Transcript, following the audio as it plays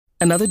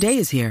Another day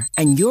is here,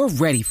 and you're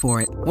ready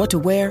for it. What to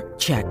wear?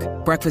 Check.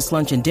 Breakfast,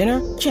 lunch, and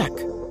dinner? Check.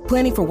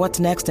 Planning for what's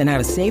next and how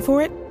to save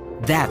for it?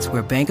 That's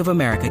where Bank of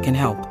America can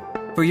help.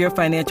 For your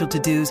financial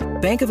to-dos,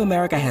 Bank of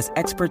America has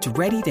experts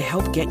ready to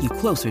help get you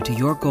closer to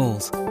your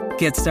goals.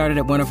 Get started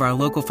at one of our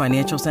local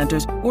financial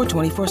centers or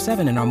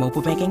 24/7 in our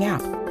mobile banking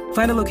app.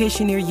 Find a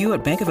location near you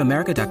at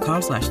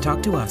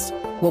bankofamerica.com/talktous.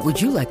 What would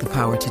you like the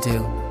power to do?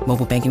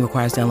 Mobile banking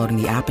requires downloading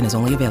the app and is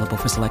only available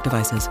for select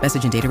devices.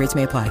 Message and data rates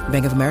may apply.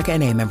 Bank of America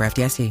N.A., member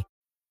FDIC.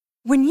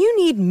 When you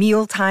need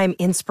mealtime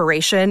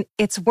inspiration,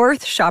 it's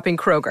worth shopping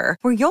Kroger,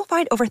 where you'll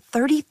find over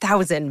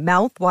 30,000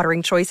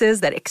 mouth-watering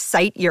choices that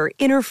excite your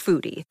inner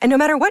foodie. And no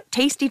matter what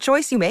tasty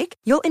choice you make,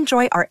 you'll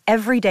enjoy our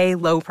everyday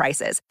low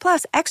prices,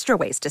 plus extra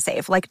ways to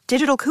save, like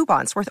digital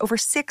coupons worth over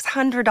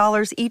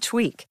 $600 each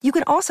week. You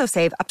can also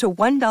save up to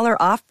 $1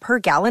 off per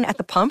gallon at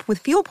the pump with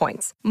fuel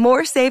points.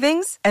 More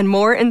savings and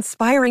more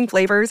inspiring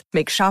flavors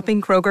make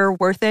shopping Kroger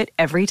worth it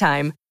every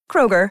time.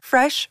 Kroger,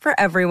 fresh for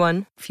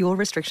everyone. Fuel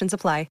restrictions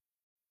apply.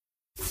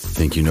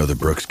 Think you know the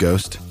Brooks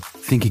Ghost?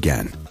 Think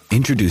again.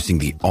 Introducing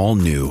the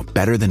all-new,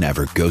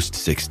 better-than-ever Ghost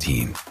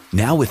 16.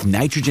 Now with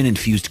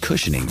nitrogen-infused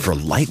cushioning for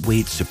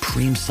lightweight,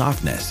 supreme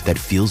softness that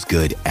feels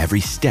good every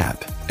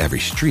step, every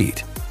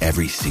street,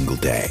 every single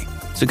day.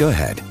 So go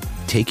ahead,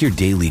 take your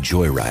daily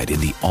joyride in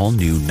the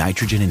all-new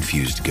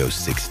nitrogen-infused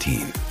Ghost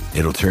 16.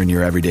 It'll turn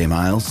your everyday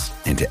miles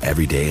into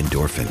everyday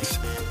endorphins.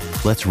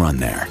 Let's run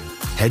there.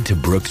 Head to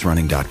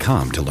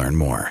brooksrunning.com to learn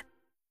more.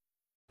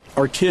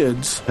 Our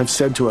kids have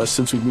said to us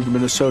since we moved to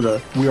Minnesota,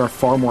 we are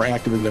far more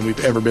active than we've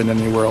ever been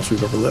anywhere else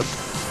we've ever lived.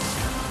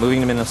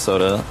 Moving to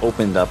Minnesota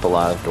opened up a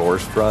lot of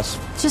doors for us.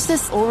 Just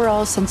this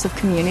overall sense of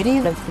community,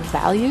 of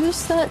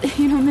values that,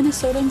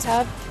 Minnesotans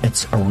have.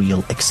 It's a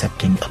real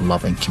accepting,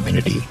 loving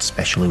community,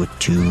 especially with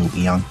two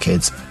young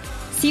kids.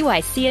 See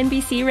why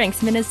CNBC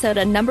ranks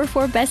Minnesota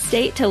 #4 best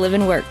state to live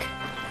and work.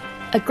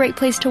 A great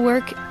place to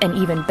work, an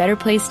even better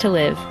place to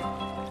live.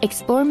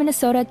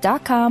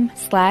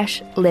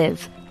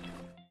 ExploreMinnesota.com/live.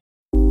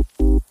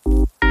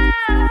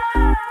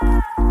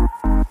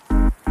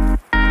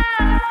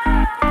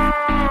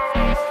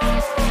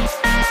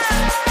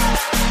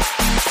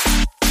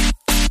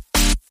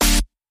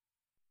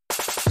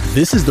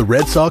 This is the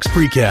Red Sox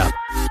Precap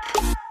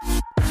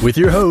with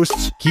your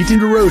hosts, Keaton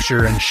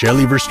DeRocher and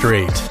Shelley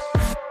Verstraete.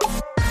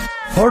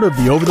 Part of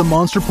the Over the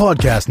Monster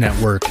Podcast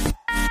Network.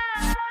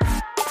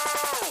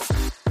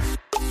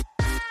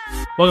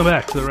 Welcome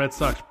back to the Red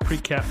Sox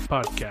Precap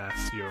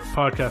Podcast, your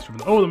podcast from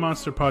the Over the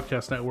Monster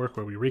Podcast Network,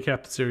 where we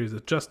recap the series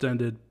that just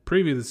ended,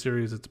 preview the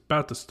series that's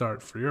about to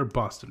start for your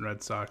Boston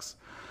Red Sox.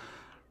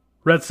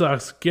 Red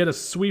Sox get a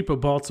sweep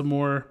of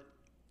Baltimore.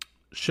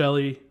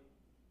 Shelley,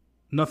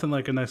 nothing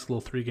like a nice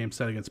little 3-game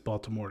set against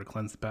Baltimore to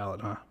cleanse the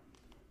palate, huh?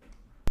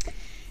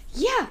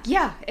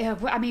 Yeah.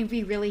 I mean,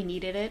 we really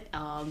needed it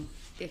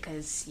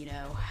because,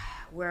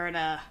 we're in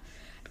a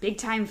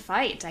big-time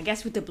fight, I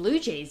guess, with the Blue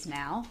Jays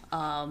now.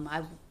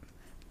 I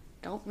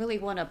don't really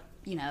want to,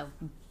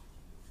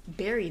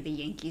 bury the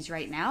Yankees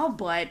right now,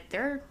 but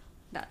they're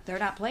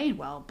not playing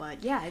well.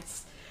 But, we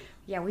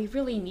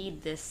really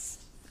need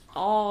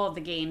all of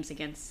the games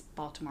against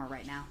Baltimore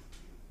right now.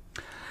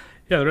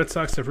 Yeah, the Red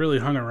Sox have really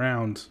hung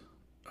around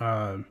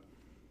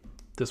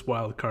this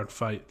wild card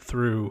fight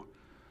through,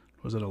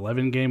 was it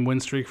 11-game win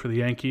streak for the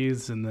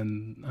Yankees, and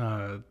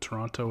then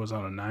Toronto was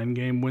on a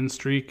 9-game win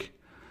streak,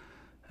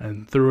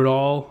 and through it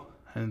all,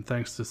 and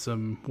thanks to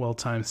some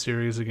well-timed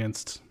series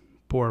against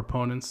poor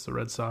opponents, the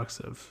Red Sox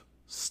have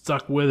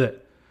stuck with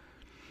it.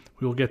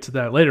 We will get to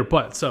that later,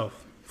 but so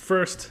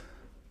first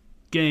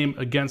game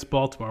against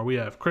Baltimore, we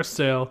have Chris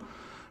Sale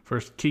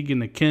versus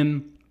Keegan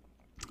McKinn.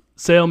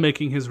 Sale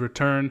making his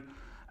return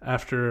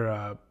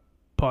after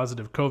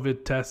positive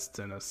COVID tests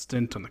and a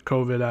stint on the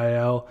COVID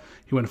IL.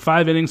 He went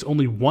 5 innings,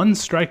 only 1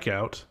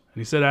 strikeout, and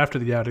he said after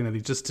the outing that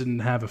he just didn't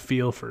have a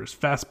feel for his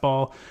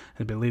fastball and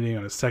had been leaning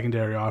on his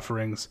secondary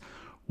offerings.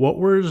 What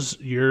was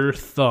your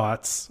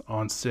thoughts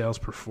on Sale's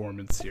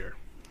performance here?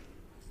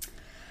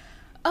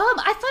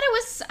 I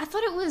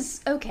thought it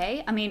was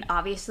okay. I mean,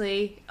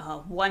 obviously,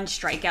 1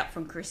 strikeout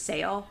from Chris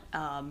Sale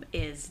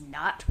is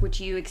not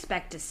what you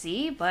expect to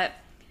see, but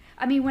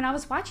I mean, when I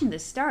was watching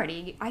this start,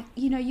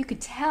 you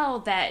could tell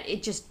that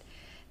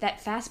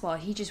that fastball,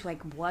 he just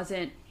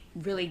wasn't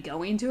really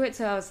going to it.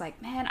 So I was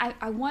like, man,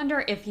 I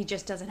wonder if he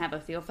just doesn't have a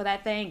feel for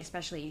that thing,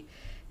 especially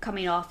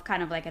coming off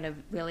kind of at a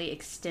really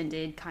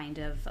extended kind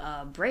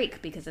of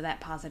break because of that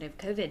positive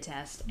COVID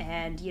test.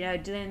 And,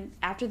 then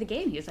after the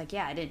game, he was like,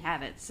 yeah, I didn't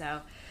have it.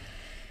 So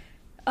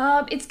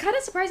it's kind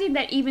of surprising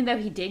that even though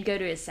he did go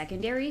to his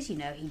secondaries, he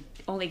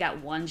only got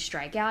 1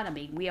 strikeout. I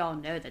mean, we all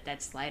know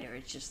that slider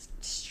is just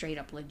straight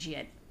up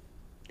legit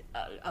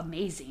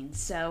amazing.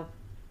 So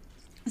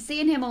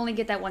seeing him only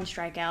get that 1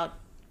 strikeout,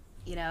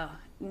 it's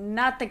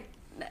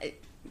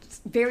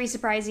very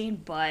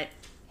surprising, but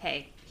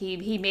hey,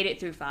 he made it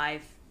through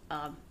 5.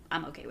 I'm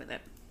okay with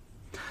it.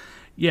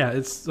 Yeah,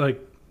 it's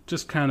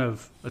just kind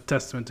of a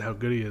testament to how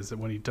good he is that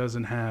when he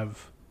doesn't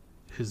have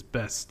his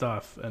best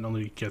stuff and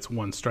only gets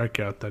 1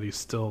 strikeout, that he's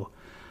still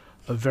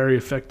a very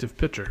effective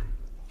pitcher.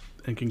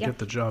 and can get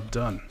the job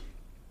done.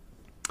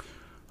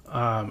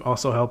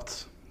 Also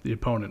helped the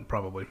opponent,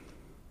 probably.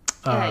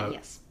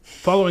 Yes.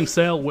 Following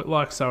Sale,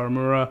 Whitlock,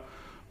 Sawamura,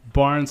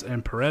 Barnes,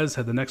 and Perez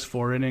had the next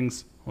 4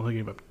 innings. Only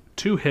gave up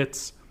 2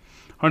 hits.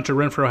 Hunter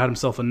Renfroe had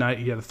himself a night.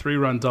 He had a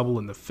 3-run double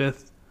in the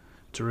 5th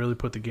to really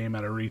put the game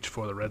out of reach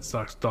for the Red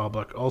Sox.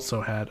 Dahlbuck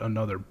also had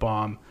another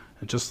bomb.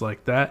 And just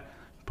like that,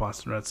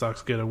 Boston Red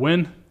Sox get a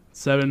win,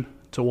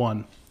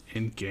 7-1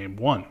 in Game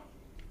 1.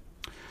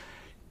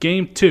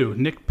 Game 2,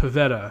 Nick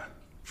Pivetta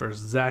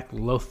versus Zach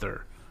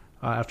Lowther.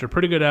 After a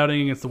pretty good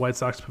outing against the White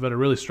Sox, Pivetta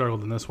really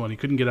struggled in this one. He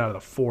couldn't get out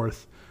of the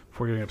 4th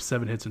before giving up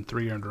 7 hits and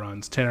 3 earned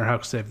runs. Tanner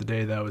Houck saved the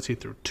day, though, as he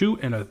threw 2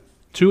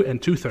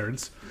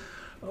 2/3.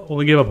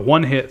 Only gave up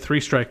 1 hit,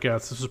 3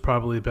 strikeouts. This was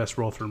probably the best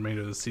role for the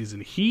remainder of the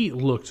season. He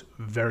looked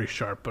very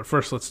sharp. But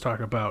first, let's talk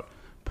about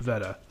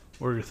Pivetta.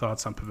 What are your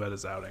thoughts on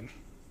Pivetta's outing?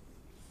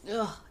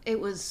 It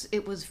was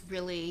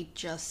really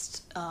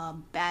just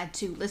bad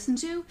to listen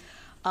to.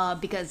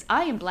 Because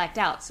I am blacked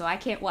out, so I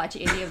can't watch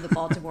any of the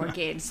Baltimore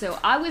games. So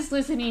I was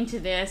listening to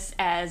this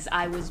as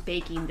I was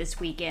baking this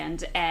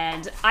weekend,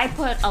 and I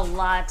put a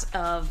lot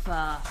of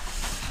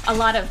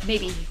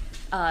maybe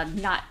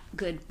not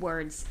good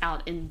words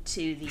out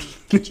into the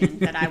kitchen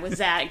that I was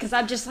at, because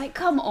I'm just like,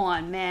 come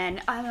on,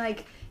 man. I'm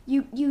like,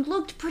 you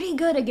looked pretty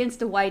good against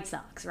the White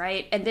Sox,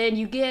 right? And then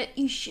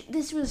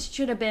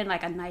should have been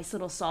like a nice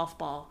little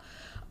softball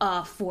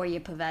for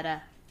you,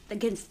 Pivetta,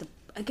 against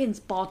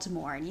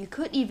Baltimore, and it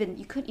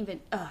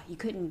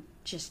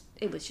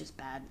was just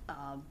bad.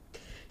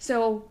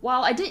 So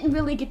while I didn't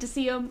really get to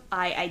see him,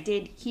 I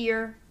did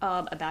hear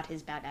about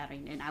his bad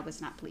outing, and I was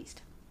not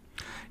pleased.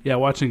 Yeah,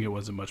 watching it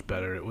wasn't much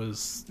better. It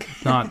was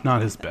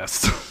not his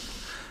best.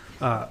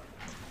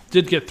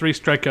 Did get 3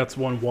 strikeouts,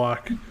 1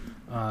 walk,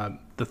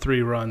 the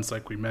 3 runs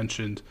like we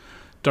mentioned.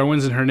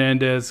 Darwinzon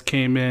Hernandez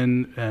came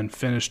in and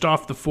finished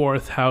off the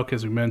 4th. Houck,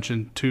 as we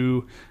mentioned,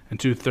 2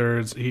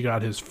 2/3. He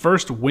got his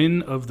first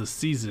win of the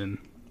season.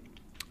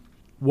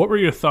 What were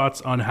your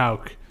thoughts on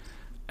Houck,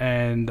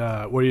 and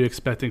what are you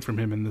expecting from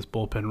him in this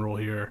bullpen role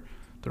here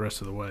the rest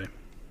of the way?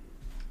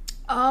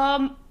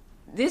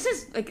 This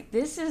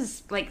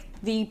is like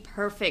the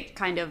perfect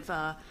kind of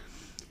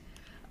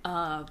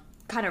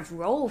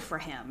role for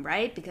him,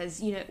 right?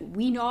 Because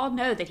we all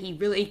know that he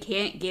really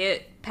can't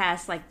get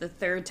past like the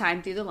 3rd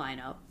time through the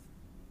lineup,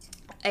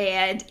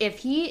 and if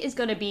he is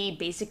going to be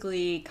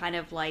basically kind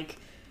of like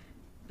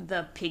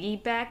the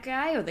piggyback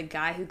guy, or the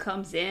guy who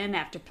comes in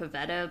after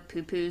Pivetta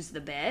poo-poos the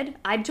bed,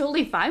 I'm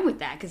totally fine with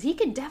that, because he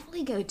could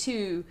definitely go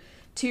 2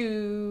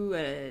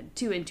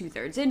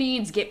 2/3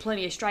 innings, get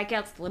plenty of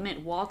strikeouts, limit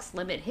walks,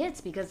 limit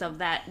hits, because of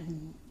that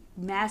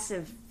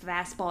massive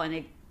fastball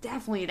and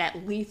definitely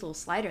that lethal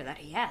slider that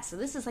he has. So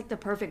this is like the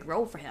perfect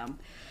role for him.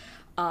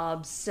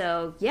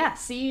 So yeah,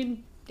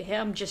 seeing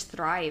him just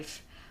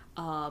thrive,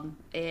 on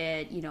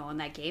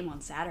that game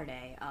on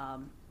Saturday,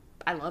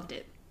 I loved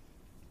it.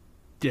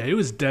 Yeah, it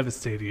was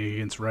devastating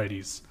against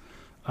righties,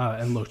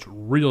 and looked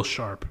real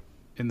sharp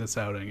in this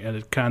outing, and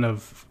it kind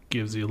of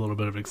gives you a little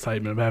bit of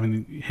excitement of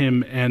having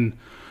him and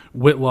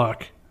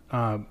Whitlock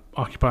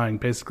occupying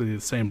basically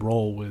the same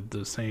role with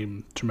the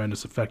same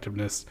tremendous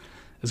effectiveness.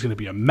 Is going to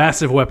be a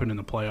massive weapon in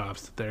the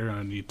playoffs that they're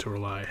going to need to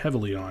rely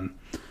heavily on.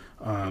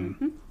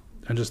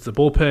 And just the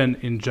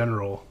bullpen in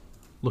general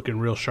looking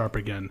real sharp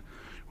again,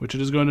 which it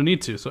is going to need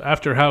to. So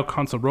after Houck,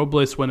 Hansel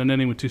Robles went an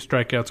inning with 2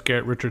 strikeouts.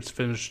 Garrett Richards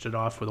finished it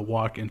off with a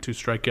walk and 2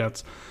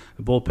 strikeouts.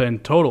 The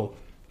bullpen total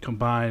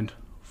combined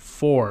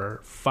for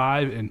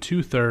 5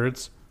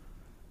 2/3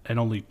 and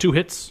only 2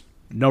 hits,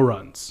 no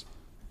runs.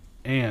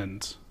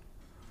 And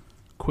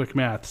quick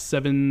math,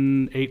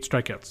 7-8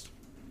 strikeouts.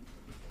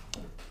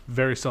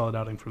 Very solid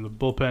outing from the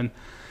bullpen.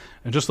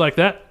 And just like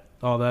that,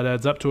 all that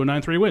adds up to a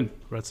 9-3 win.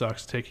 Red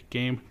Sox take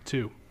Game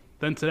 2.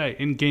 Then today,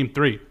 in Game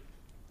 3,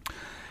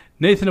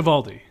 Nathan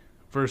Eovaldi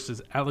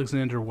versus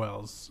Alexander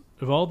Wells.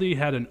 Eovaldi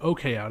had an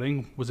okay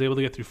outing, was able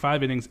to get through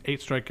 5 innings,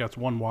 8 strikeouts,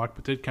 1 walk,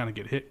 but did kind of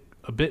get hit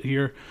a bit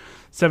here.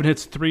 7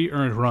 hits, 3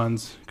 earned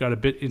runs. Got a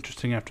bit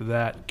interesting after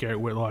that. Garrett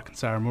Whitlock and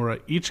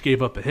Sawamura each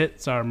gave up a hit.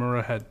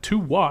 Sawamura had 2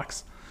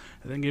 walks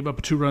and then gave up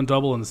a 2-run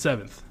double in the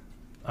 7th.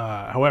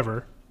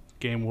 However,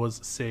 game was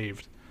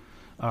saved.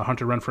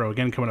 Hunter Renfroe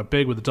again coming up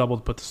big with a double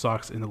to put the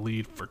Sox in the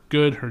lead for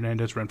good.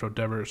 Hernandez, Renfroe,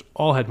 Devers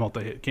all had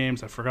multi-hit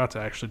games. I forgot to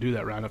actually do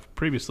that roundup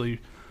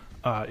previously.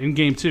 In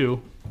Game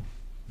 2,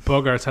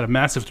 Bogaerts had a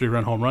massive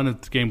 3-run home run,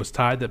 and the game was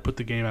tied. That put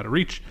the game out of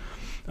reach.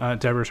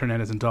 Devers,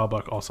 Hernandez, and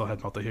Dahlbuck also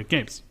had multi-hit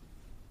games.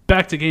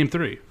 Back to Game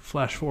 3.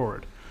 Flash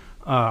forward.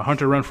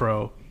 Hunter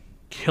Renfroe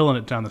killing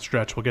it down the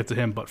stretch. We'll get to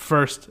him. But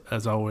first,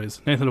 as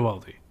always, Nathan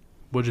Eovaldi.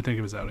 What did you think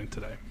of his outing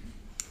today?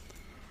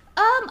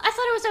 I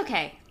thought it was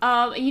okay.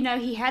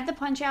 He had the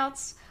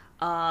punch-outs.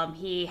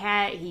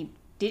 He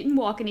didn't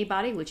walk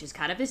anybody, which is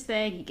kind of his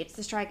thing. He gets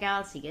the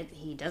strikeouts.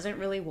 He doesn't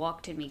really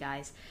walk too many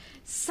guys.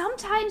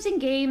 Sometimes in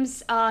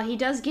games, he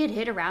does get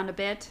hit around a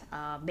bit.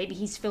 Maybe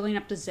he's filling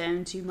up the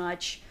zone too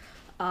much.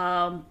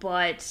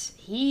 But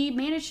he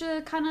managed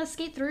to kind of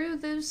skate through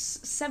those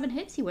 7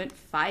 hits. He went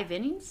 5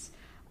 innings.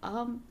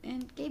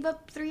 and gave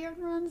up 3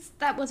 earned runs.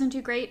 That wasn't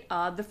too great.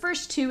 The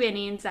first 2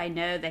 innings, I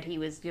know that he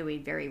was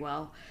doing very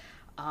well,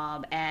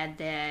 and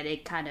then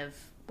it kind of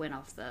went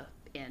off the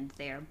end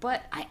there.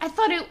 But I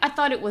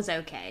thought it was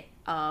okay.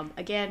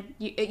 Again,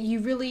 you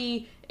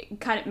really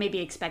kind of maybe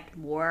expect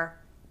more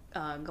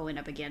going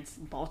up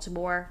against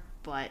Baltimore,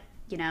 but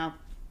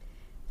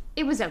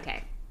it was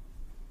okay.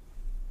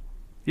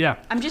 Yeah,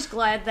 I'm just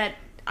glad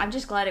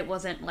it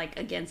wasn't like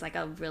against like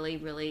a really,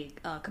 really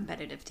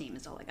competitive team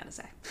is all I gotta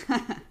say.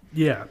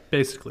 Yeah,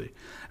 basically.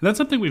 And that's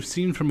something we've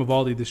seen from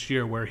Eovaldi this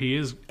year, where he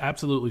is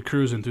absolutely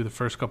cruising through the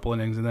first couple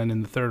innings, and then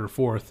in the third or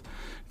fourth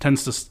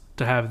tends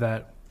to have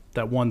that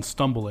one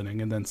stumble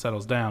inning and then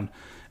settles down.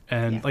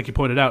 And like you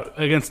pointed out,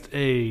 against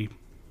a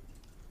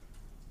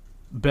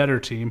better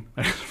team,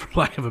 for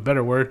lack of a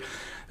better word,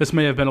 this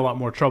may have been a lot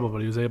more trouble,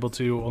 but he was able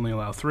to only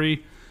allow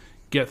 3,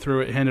 get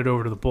through it, hand it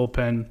over to the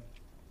bullpen,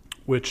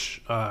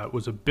 which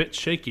was a bit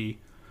shaky.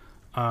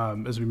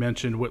 As we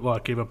mentioned,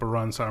 Whitlock gave up a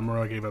run,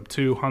 Sawamura gave up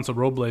 2. Hansel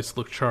Robles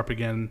looked sharp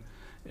again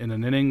in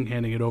an inning,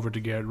 handing it over to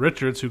Garrett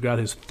Richards, who got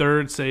his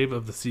 3rd save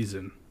of the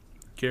season.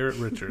 Garrett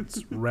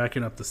Richards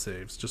racking up the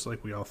saves, just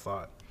like we all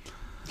thought.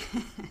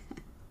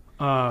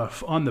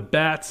 On the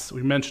bats,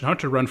 we mentioned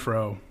Hunter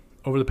Renfroe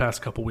over the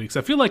past couple weeks.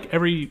 I feel like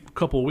every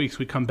couple of weeks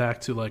we come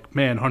back to like,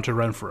 man, Hunter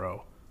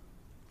Renfroe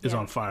is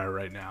on fire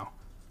right now.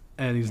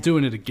 And he's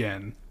doing it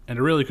again. And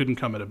it really couldn't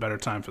come at a better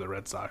time for the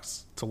Red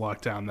Sox to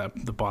lock down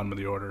the bottom of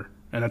the order.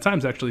 And at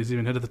times, actually, he's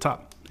even hit at the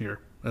top here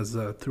as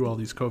through all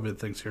these COVID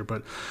things here.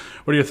 But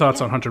what are your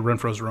thoughts on Hunter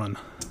Renfroe's run?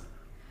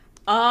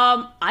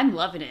 I'm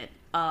loving it.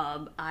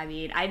 I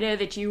mean, I know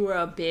that you were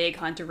a big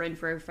Hunter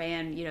Renfroe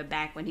fan,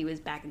 back when he was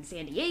back in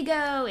San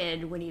Diego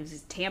and when he was in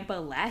Tampa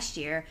last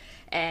year.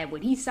 And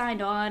when he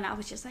signed on, I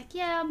was just like,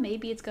 yeah,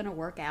 maybe it's going to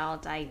work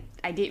out. I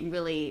didn't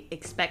really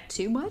expect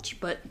too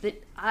much, but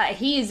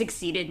he has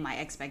exceeded my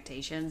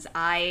expectations.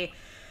 Man,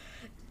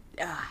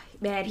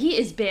 he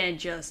has been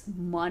just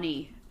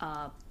money.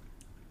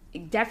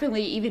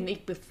 Definitely even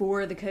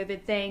before the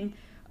COVID thing.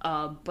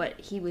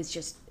 But he was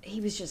just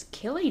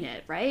killing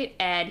it, right?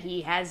 And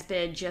he has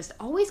been just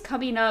always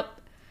coming up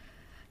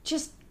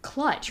just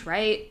clutch,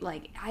 right?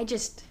 Like,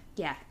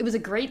 it was a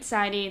great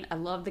signing. I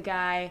love the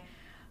guy.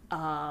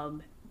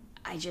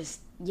 He's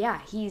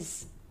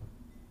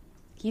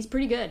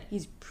pretty good.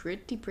 He's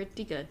pretty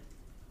good.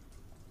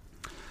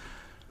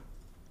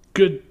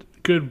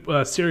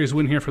 Good series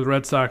win here for the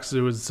Red Sox.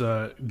 It was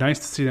nice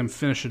to see them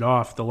finish it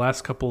off. The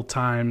last couple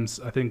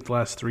times, I think the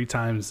last 3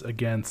 times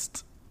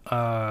against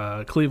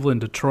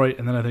Cleveland, Detroit,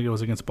 and then I think it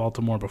was against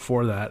Baltimore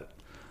before that,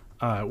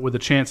 with a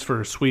chance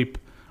for a sweep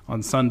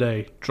on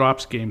Sunday,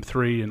 drops Game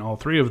 3, and all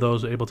 3 of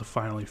those able to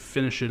finally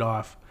finish it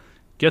off,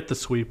 get the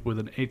sweep with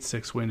an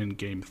 8-6 win in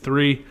Game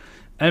 3.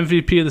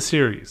 MVP of the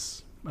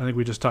series. I think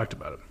we just talked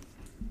about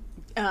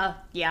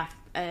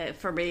it.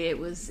 For me, it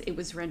was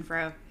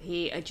Renfroe.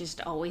 He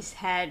just always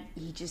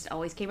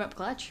came up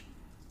clutch.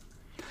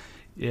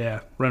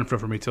 Yeah, Renfroe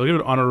for me too. I'll give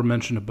an honorable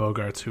mention to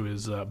Bogaerts, who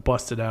is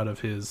busted out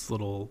of his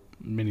little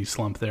mini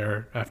slump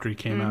there after he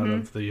came out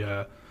of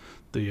the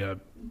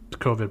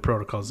COVID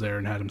protocols there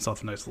and had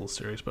himself a nice little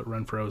series. But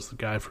Renfroe is the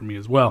guy for me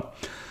as well.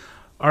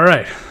 All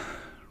right,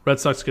 Red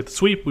Sox get the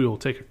sweep. We will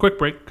take a quick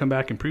break, come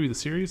back and preview the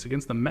series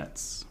against the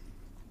Mets.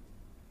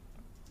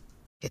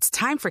 It's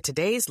time for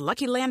today's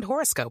Lucky Land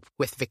horoscope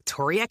with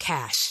Victoria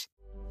Cash.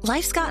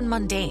 Life's gotten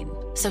mundane,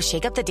 so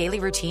shake up the daily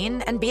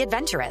routine and be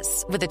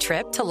adventurous with a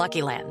trip to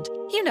Lucky Land.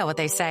 You know what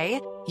they say,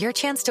 your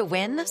chance to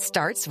win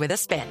starts with a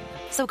spin.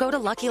 So go to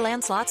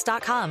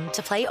LuckyLandSlots.com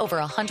to play over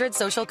 100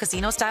 social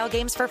casino-style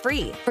games for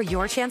free for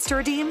your chance to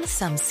redeem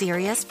some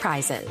serious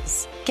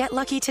prizes. Get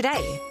lucky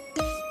today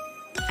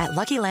at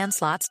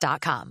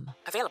LuckyLandSlots.com.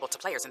 Available to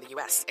players in the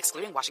U.S.,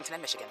 excluding Washington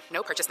and Michigan.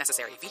 No purchase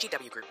necessary.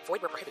 VGW Group.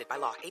 Void where prohibited by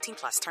law.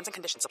 18+. Terms and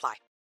conditions apply.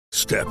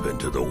 Step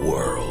into the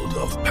world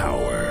of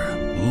power,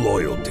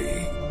 loyalty,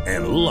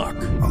 and luck.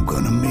 I'm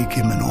gonna make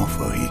him an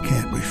offer he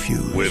can't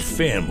refuse. With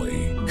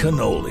family,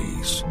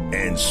 cannolis,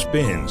 and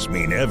spins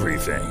mean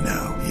everything.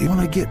 Now, you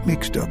wanna get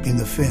mixed up in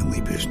the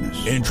family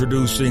business.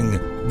 Introducing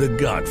The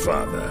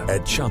Godfather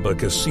at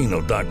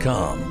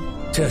ChumbaCasino.com.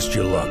 Test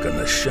your luck in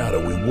the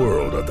shadowy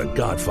world of The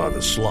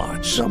Godfather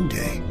slot.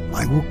 Someday,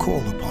 I will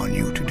call upon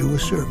you to do a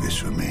service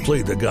for me.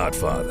 Play The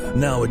Godfather,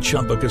 now at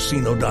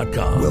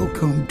ChumbaCasino.com.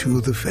 Welcome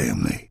to the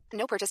family.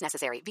 No purchase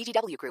necessary.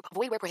 VGW Group.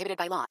 Void where prohibited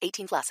by law.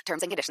 18+.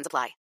 Terms and conditions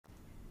apply.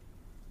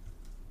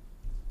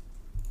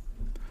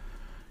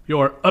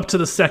 You're up to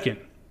the second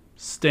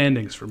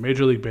standings for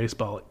Major League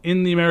Baseball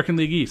in the American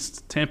League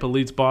East. Tampa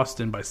leads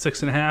Boston by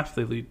 6.5.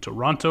 They lead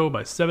Toronto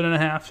by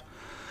 7.5.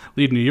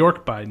 Lead New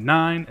York by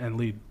 9. And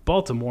lead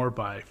Baltimore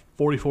by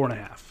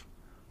 44.5.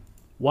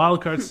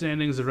 Wildcard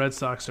standings, the Red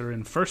Sox are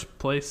in first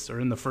place, or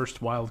in the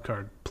first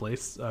wildcard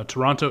place.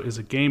 Toronto is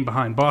a game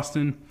behind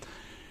Boston.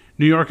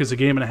 New York is a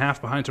game and a half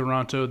behind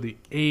Toronto. The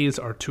A's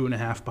are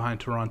 2.5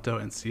 behind Toronto,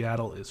 and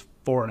Seattle is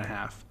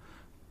 4.5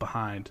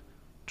 behind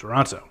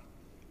Toronto.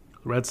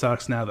 The Red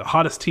Sox now the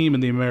hottest team in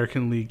the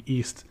American League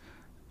East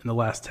in the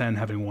last 10,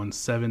 having won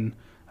 7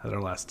 out of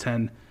their last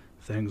 10.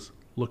 Things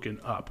looking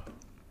up.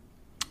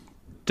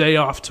 Day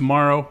off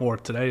tomorrow, or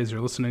today as you're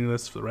listening to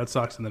this, for the Red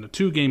Sox, and then a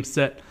 2-game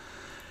set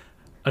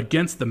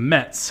against the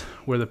Mets,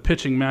 where the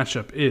pitching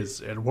matchup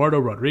is Eduardo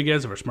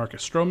Rodriguez versus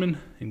Marcus Stroman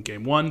in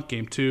Game 1.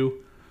 Game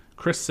 2,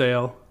 Chris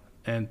Sale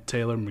and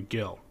Taylor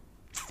McGill.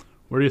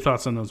 What are your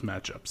thoughts on those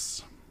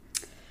matchups?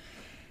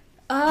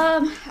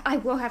 I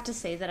will have to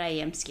say that I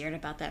am scared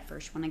about that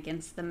first one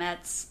against the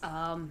Mets.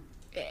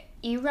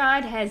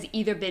 Erod has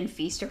either been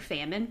feast or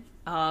famine.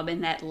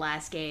 In that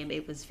last game,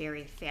 it was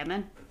very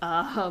famine.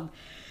 And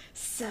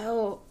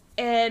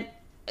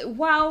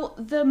while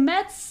the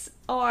Mets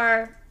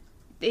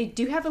they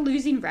do have a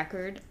losing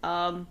record,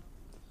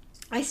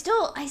 I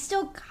still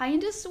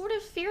kind of sort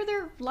of fear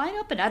their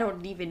lineup, and I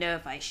don't even know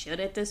if I should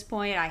at this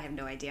point. I have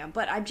no idea,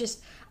 but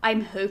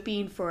I'm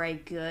hoping for a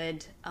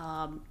good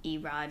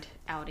Erod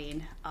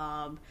outing,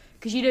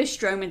 because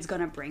Stroman's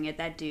gonna bring it.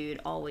 That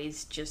dude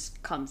always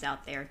just comes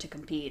out there to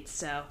compete.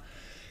 So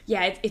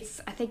yeah, I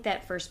think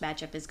that first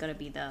matchup is gonna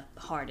be the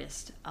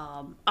hardest.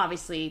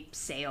 Obviously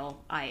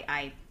Sale,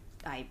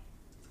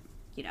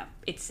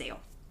 it's Sale.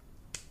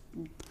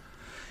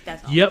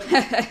 That's all. Yep.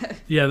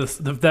 Yeah,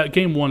 that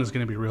Game 1 is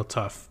going to be real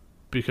tough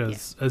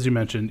because, as you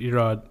mentioned,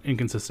 Erod,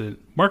 inconsistent.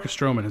 Marcus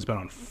Stroman has been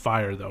on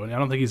fire, though, and I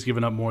don't think he's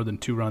given up more than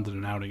 2 runs in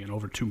an outing in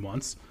over 2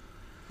 months.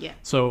 Yeah.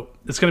 So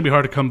it's going to be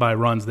hard to come by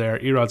runs there.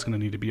 Erod's going to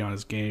need to be on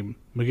his game.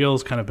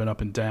 McGill's kind of been up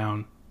and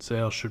down.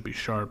 Sale should be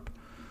sharp.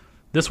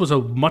 This was a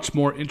much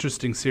more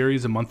interesting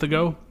series a month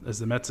ago, as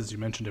the Mets, as you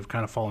mentioned, have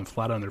kind of fallen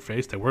flat on their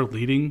face. They were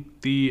leading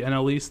the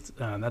NL East,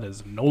 and that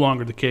is no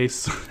longer the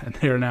case, and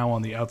they are now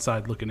on the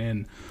outside looking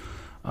in.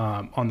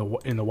 In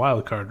the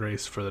wild card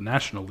race for the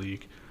National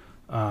League,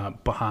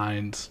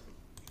 behind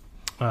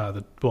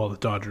the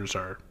Dodgers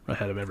are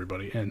ahead of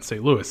everybody, and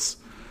St. Louis,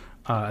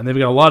 and they've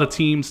got a lot of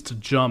teams to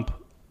jump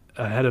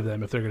ahead of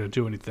them if they're going to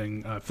do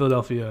anything.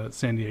 Philadelphia,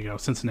 San Diego,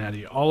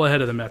 Cincinnati, all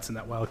ahead of the Mets in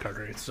that wild card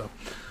race. So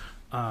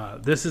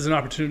this is an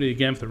opportunity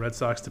again for the Red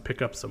Sox to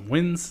pick up some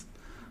wins.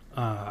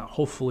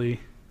 Hopefully,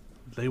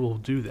 they will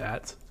do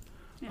that.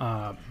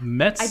 Yeah.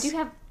 Mets.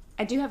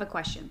 I do have a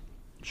question.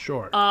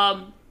 Sure.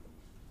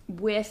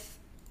 With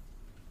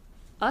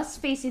us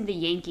facing the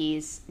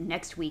Yankees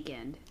next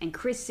weekend and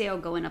Chris Sale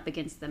going up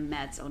against the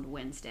Mets on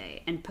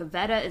Wednesday, and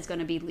Pivetta is going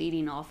to be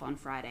leading off on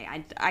Friday.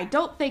 I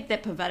don't think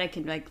that Pivetta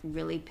can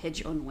really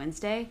pitch on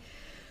Wednesday,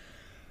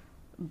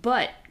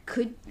 but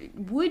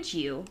would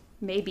you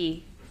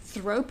maybe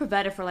throw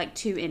Pivetta for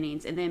 2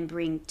 innings and then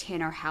bring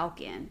Tanner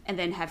Houck in and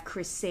then have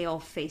Chris Sale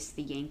face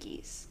the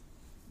Yankees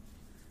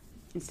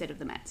instead of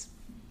the Mets?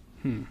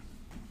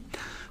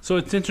 So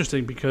it's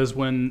interesting because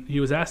when he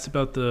was asked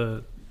about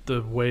the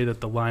way that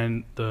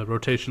the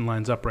rotation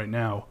lines up right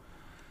now,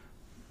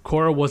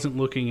 Cora wasn't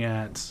looking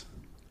at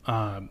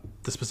the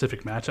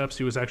specific matchups.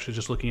 He was actually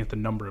just looking at the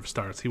number of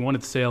starts. He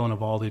wanted Sale and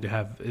Eovaldi to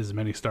have as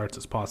many starts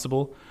as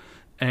possible.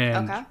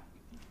 And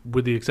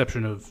with the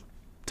exception of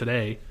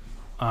today,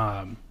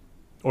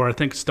 or I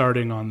think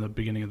starting on the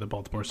beginning of the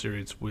Baltimore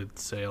series with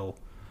Sale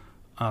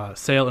and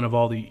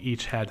Eovaldi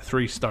each had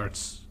 3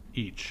 starts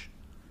each.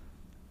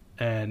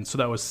 And so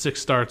that was 6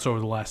 starts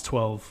over the last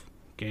 12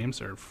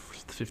 games or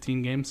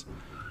 15 games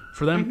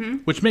for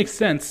them, which makes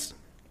sense.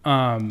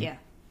 Yeah.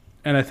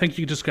 And I think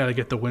you just got to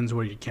get the wins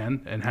where you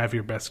can and have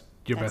your best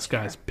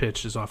guys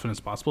pitch as often as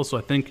possible. So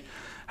I think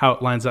how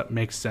it lines up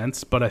makes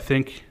sense. But I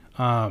think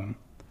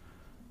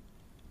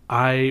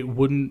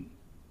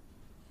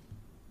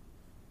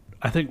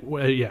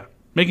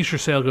making sure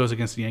Sale goes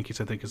against the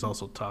Yankees I think is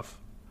also tough.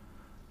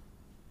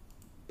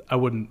 I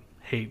wouldn't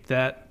hate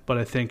that, but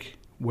I think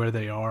where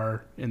they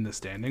are in the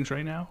standings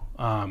right now,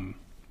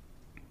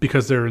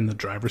 because they're in the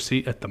driver's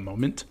seat at the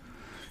moment,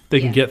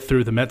 they can get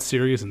through the Mets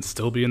series and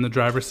still be in the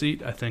driver's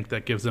seat. I think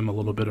that gives them a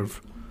little bit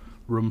of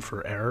room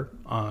for error,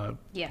 I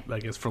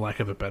guess for lack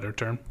of a better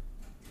term,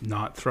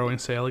 not throwing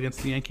Sale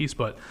against the Yankees.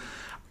 But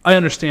I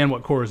understand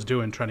what Cora is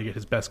doing, trying to get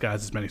his best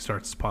guys as many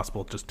starts as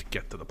possible just to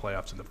get to the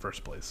playoffs in the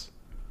first place.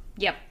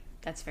 Yep,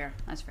 that's fair.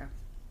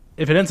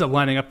 If it ends up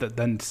lining up that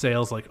then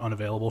Sale's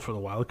unavailable for the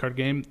wild card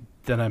game,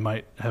 then I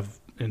might have,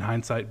 in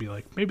hindsight, be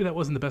like, maybe that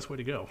wasn't the best way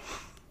to go.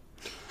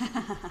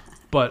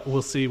 But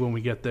we'll see when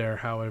we get there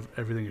how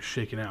everything is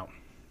shaken out.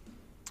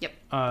 Yep.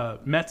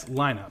 Mets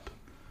lineup.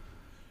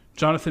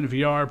 Jonathan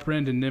Villar,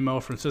 Brandon Nimmo,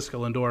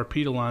 Francisco Lindor,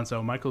 Pete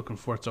Alonso, Michael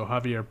Conforto,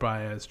 Javier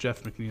Baez,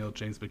 Jeff McNeil,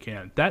 James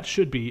McCann. That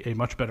should be a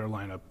much better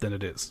lineup than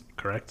it is,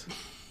 correct?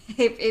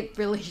 It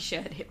really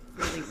should. It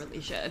really,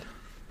 really should.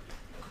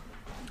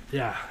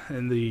 Yeah,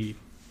 and we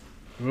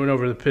went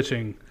over the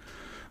pitching.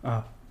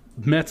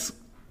 Mets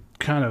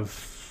kind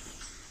of,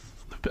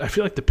 I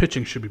feel like the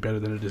pitching should be better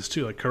than it is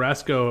too.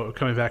 Carrasco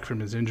coming back from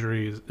his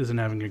injury isn't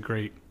having a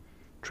great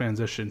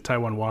transition.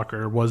 Taijuan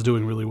Walker was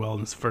doing really well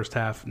in his first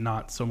half,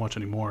 not so much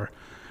anymore.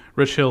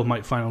 Rich Hill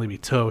might finally be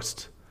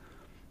toast.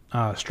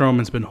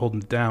 Stroman's been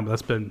holding it down, but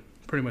that's been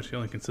pretty much the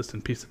only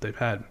consistent piece that they've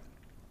had.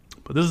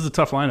 But this is a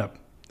tough lineup.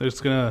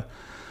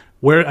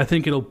 Where I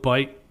think it'll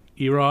bite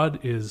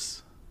Erod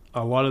is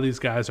a lot of these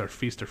guys are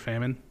feast or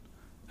famine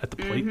at the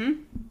plate.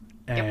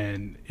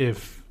 And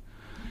if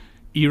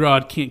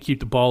Erod can't keep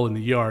the ball in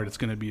the yard, it's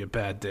going to be a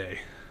bad day.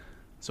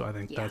 So I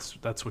think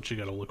that's what you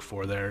got to look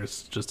for there,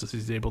 is just as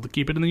he's able to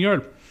keep it in the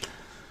yard.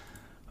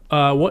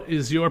 What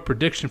is your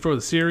prediction for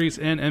the series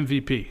and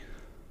MVP?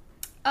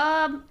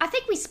 I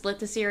think we split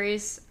the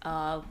series.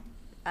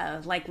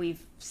 Like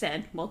we've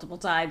said multiple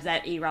times,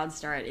 that Erod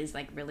start is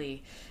like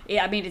really,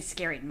 it's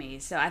scaring me.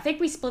 So I think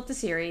we split the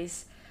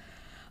series.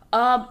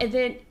 And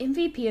then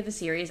MVP of the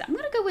series, I'm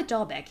going to go with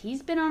Dalbec.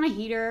 He's been on a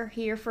heater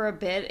here for a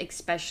bit,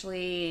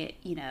 especially,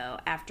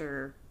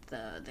 after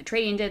the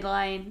trading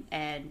deadline.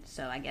 And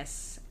so I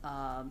guess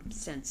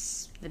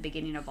since the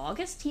beginning of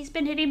August, he's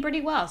been hitting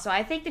pretty well. So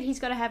I think that he's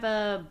going to have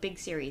a big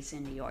series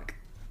in New York.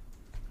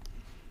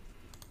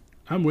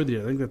 I'm with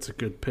you. I think that's a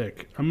good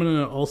pick. I'm going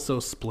to also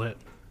split,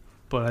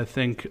 but I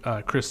think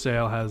Chris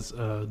Sale has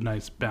a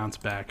nice bounce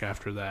back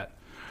after that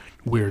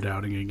weird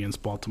outing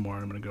against Baltimore.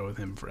 I'm going to go with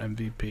him for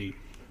MVP.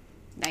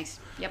 Nice.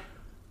 Yep.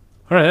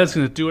 All right, that's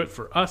going to do it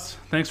for us.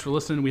 Thanks for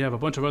listening. We have a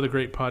bunch of other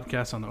great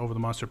podcasts on the Over the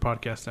Monster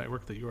Podcast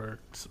Network that you are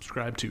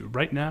subscribed to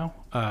right now.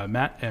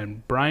 Matt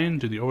and Brian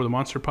do the Over the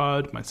Monster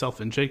Pod. Myself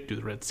and Jake do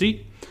the Red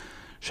Seat.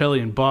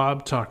 Shelly and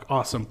Bob talk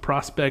awesome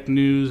prospect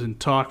news and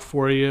talk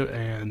for you.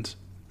 And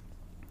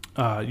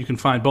you can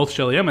find both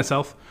Shelly and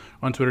myself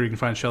on Twitter. You can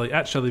find Shelly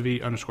at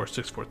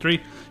ShellyV_643. You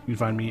can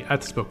find me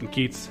at The Spoken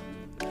Keats.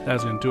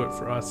 That's going to do it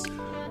for us.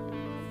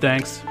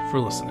 Thanks for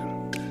listening.